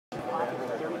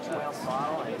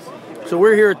So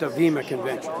we're here at the Veema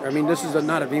convention. I mean, this is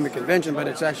not a Veema convention, but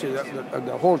it's actually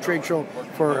the whole trade show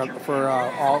for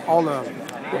all the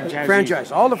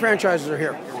franchise. All the franchises are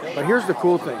here. But here's the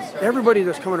cool thing. Everybody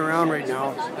that's coming around right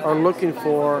now are looking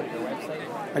for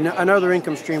another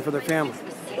income stream for their family.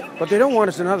 But they don't want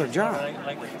us another job.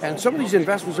 And some of these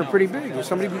investments are pretty big. And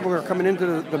some of these people are coming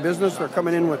into the business, they're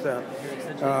coming in with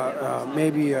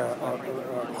maybe a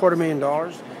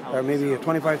 $250,000 or maybe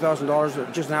 $25,000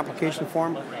 or just an application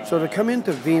form. So to come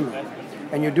into Veema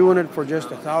and you're doing it for just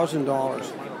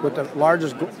 $1,000 with the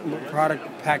largest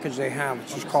product package they have,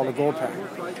 which is called a Gold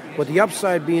Pack, with the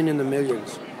upside being in the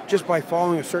millions, just by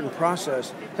following a certain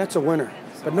process, that's a winner.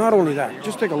 But not only that,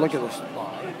 just take a look at this.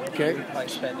 Okay. By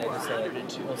spending,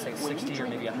 we'll say 60 or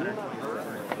maybe 100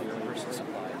 versus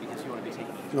supply, because you want to be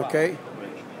taking it. Okay.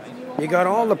 You got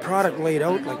all the product laid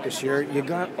out like this here. You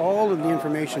got all of the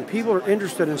information. People are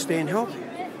interested in staying healthy.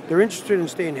 They're interested in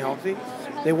staying healthy.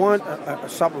 They want a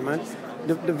supplement.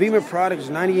 The Veema product is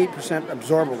 98%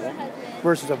 absorbable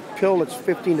versus a pill that's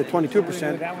 15 to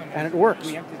 22%, and it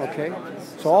works. Okay.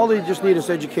 So all they just need is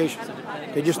education.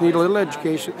 They just need a little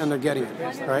education, and they're getting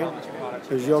it. Right.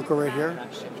 There's Yoko right here.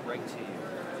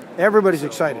 Everybody's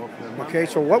excited. Okay,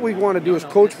 so what we want to do is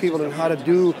coach people on how to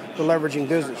do the leveraging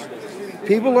business.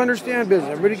 People understand business.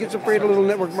 Everybody gets afraid of little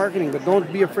network marketing, but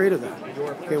don't be afraid of that.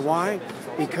 Okay, why?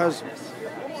 Because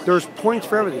there's points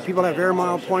for everything. People have air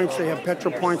mile points, they have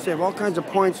petrol points, they have all kinds of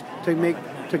points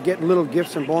to get little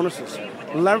gifts and bonuses.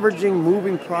 Leveraging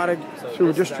moving product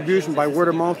through distribution by word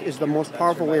of mouth is the most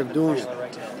powerful way of doing it.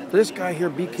 This guy here,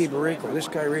 BK Barreco, this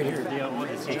guy right here,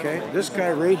 okay? This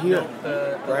guy right here,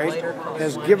 right,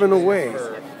 has given away,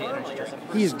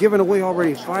 he's given away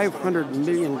already $500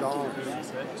 million,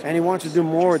 and he wants to do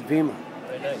more at Veema.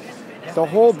 The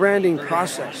whole branding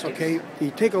process, okay,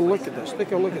 you take a look at this,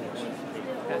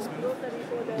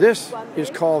 This is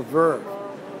called Verve.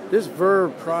 This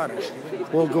Verve product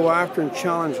will go after and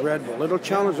challenge Red Bull. It'll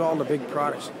challenge all the big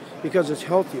products because it's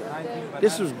healthier.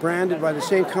 This was branded by the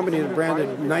same company that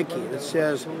branded Nike that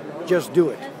says, just do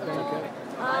it. Okay.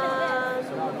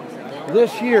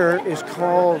 This here is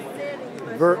called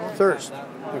Thirst.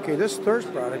 Okay, this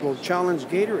Thirst product will challenge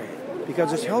Gatorade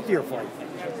because it's healthier for you.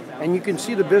 And you can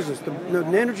see the business. The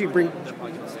energy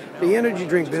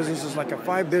drink business is like a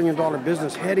 $5 billion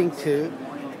business heading to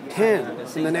 10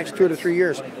 in the next 2 to 3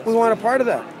 years. We want a part of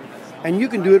that. And you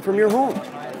can do it from your home.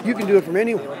 You can do it from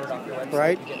anywhere,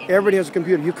 right? Everybody has a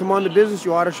computer. You come on to business,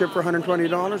 you auto ship for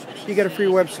 $120, you get a free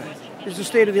website. It's a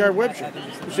state-of-the-art website.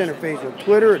 It's interface with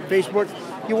Twitter and Facebook.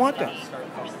 You want that.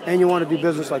 And you want to do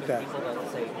business like that.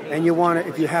 And you want to,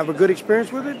 if you have a good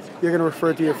experience with it, you're going to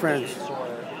refer it to your friends.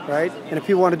 Right? And if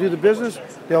people want to do the business,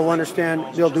 they'll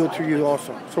understand, they'll do it through you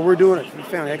also. So we're doing it for the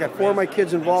family. I got 4 of my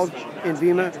kids involved in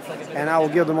Veema, and I will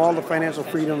give them all the financial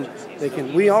freedom they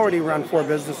can. We already run 4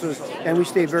 businesses, and we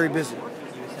stay very busy.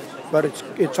 But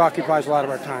it occupies a lot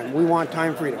of our time. We want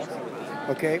time freedom,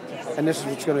 okay? And this is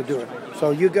what's going to do it.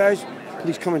 So you guys,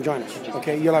 please come and join us,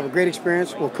 okay? You'll have a great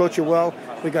experience. We'll coach you well.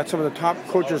 We got some of the top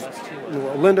coaches,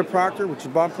 Linda Proctor, which is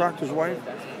Bob Proctor's wife.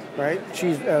 Right?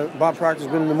 She's Bob Proctor's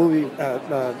been in the movie,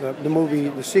 the movie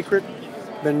The Secret.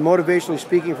 Been motivationally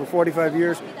speaking for 45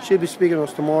 years. She'll be speaking to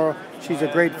us tomorrow. She's a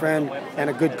great friend and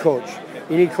a good coach.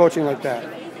 You need coaching like that.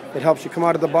 It helps you come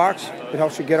out of the box. It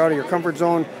helps you get out of your comfort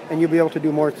zone, and you'll be able to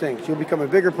do more things. You'll become a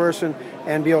bigger person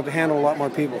and be able to handle a lot more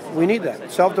people. We need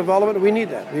that. Self-development. We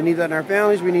need that. We need that in our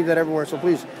families. We need that everywhere. So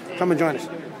please come and join us.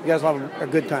 You guys will have a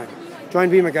good time. Join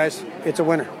Veema, guys. It's a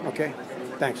winner. Okay.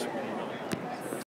 Thanks.